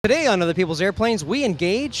Today on Other People's Airplanes, we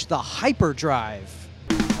engage the hyperdrive.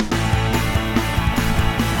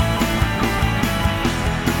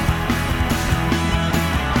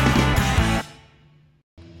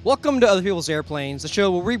 Welcome to Other People's Airplanes, the show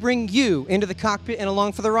where we bring you into the cockpit and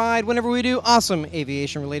along for the ride whenever we do awesome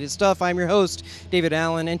aviation-related stuff. I'm your host, David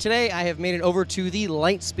Allen, and today I have made it over to the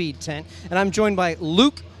Lightspeed tent, and I'm joined by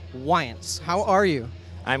Luke Wyants. How are you?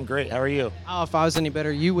 I'm great. How are you? Oh, if I was any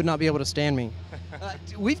better, you would not be able to stand me.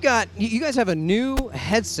 You guys have a new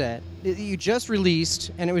headset that you just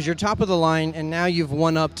released, and it was your top of the line, and now you've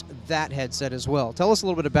one-upped that headset as well. Tell us a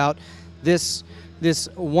little bit about this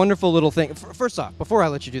wonderful little thing. First off, before I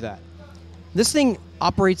let you do that, this thing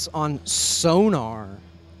operates on sonar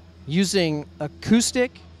using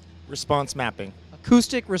acoustic response mapping.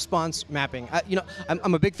 Acoustic response mapping.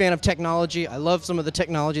 I'm a big fan of technology. I love some of the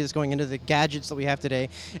technology that's going into the gadgets that we have today,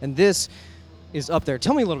 and this is up there.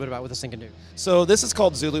 Tell me a little bit about what this thing can do. So this is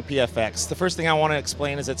called Zulu PFX. The first thing I want to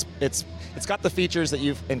explain is it's got the features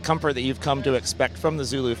and comfort that you've come to expect from the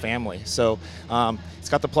Zulu family. So it's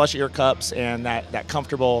got the plush ear cups and that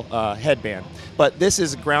comfortable headband. But this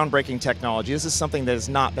is groundbreaking technology. This is something that has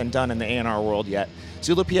not been done in the A&R world yet.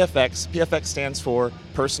 Zulu PFX. PFX stands for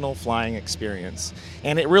Personal Flying Experience.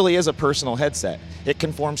 And it really is a personal headset. It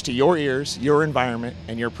conforms to your ears, your environment,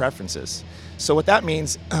 and your preferences. So what that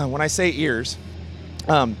means, when I say ears,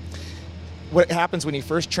 what happens when you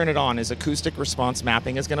first turn it on is acoustic response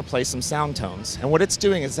mapping is going to play some sound tones. And what it's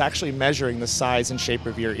doing is actually measuring the size and shape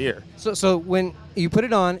of your ear. So when you put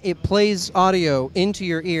it on, it plays audio into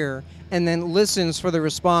your ear and then listens for the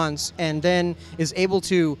response and then is able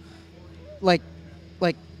to like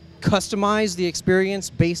customize the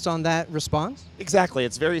experience based on that response? Exactly.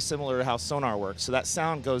 It's very similar to how sonar works. So that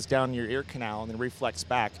sound goes down your ear canal and then reflects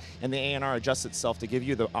back, and the A&R adjusts itself to give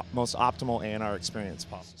you the most optimal A&R experience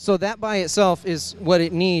possible. So that by itself is what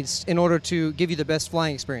it needs in order to give you the best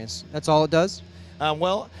flying experience. That's all it does?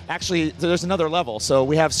 Well, actually, there's another level. So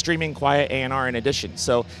we have streaming quiet A&R in addition.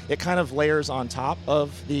 So it kind of layers on top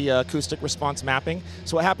of the acoustic response mapping.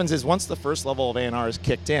 So what happens is once the first level of A&R is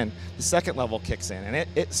kicked in, the second level kicks in, and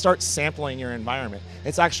it starts sampling your environment.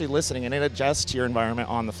 It's actually listening, and it adjusts to your environment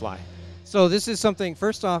on the fly. So this is something,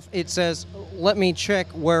 first off, it says, let me check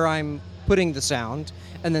where I'm putting the sound.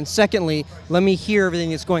 And then secondly, let me hear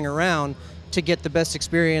everything that's going around to get the best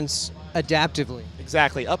experience adaptively.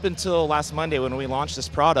 Exactly. Up until last Monday when we launched this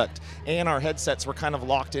product, A&R headsets were kind of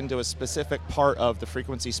locked into a specific part of the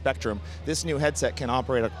frequency spectrum. This new headset can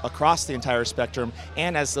operate across the entire spectrum,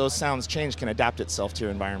 and as those sounds change, can adapt itself to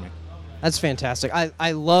your environment. That's fantastic.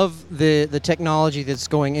 I love the technology that's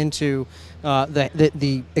going into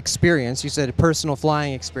the experience. You said a personal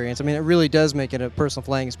flying experience. I mean, it really does make it a personal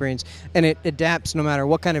flying experience, and it adapts no matter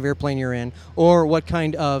what kind of airplane you're in or what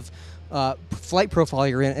kind of flight profile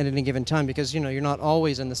you're in at any given time, because you're not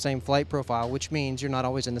always in the same flight profile, which means you're not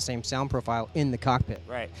always in the same sound profile in the cockpit.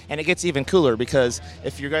 Right, and it gets even cooler because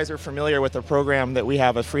if you guys are familiar with a program that we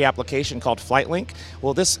have, a free application called FlightLink,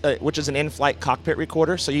 well, this which is an in-flight cockpit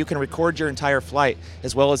recorder, so you can record your entire flight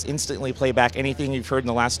as well as instantly play back anything you've heard in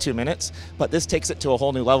the last 2 minutes. But this takes it to a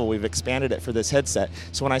whole new level. We've expanded it for this headset.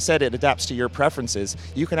 So when I said it adapts to your preferences,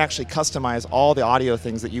 you can actually customize all the audio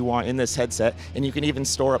things that you want in this headset, and you can even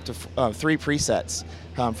store up to 3 presets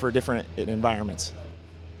for different environments.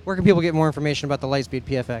 Where can people get more information about the Lightspeed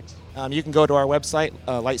PFX? You can go to our website,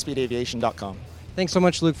 lightspeedaviation.com. Thanks so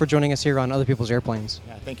much, Luke, for joining us here on Other People's Airplanes.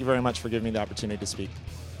 Yeah, thank you very much for giving me the opportunity to speak.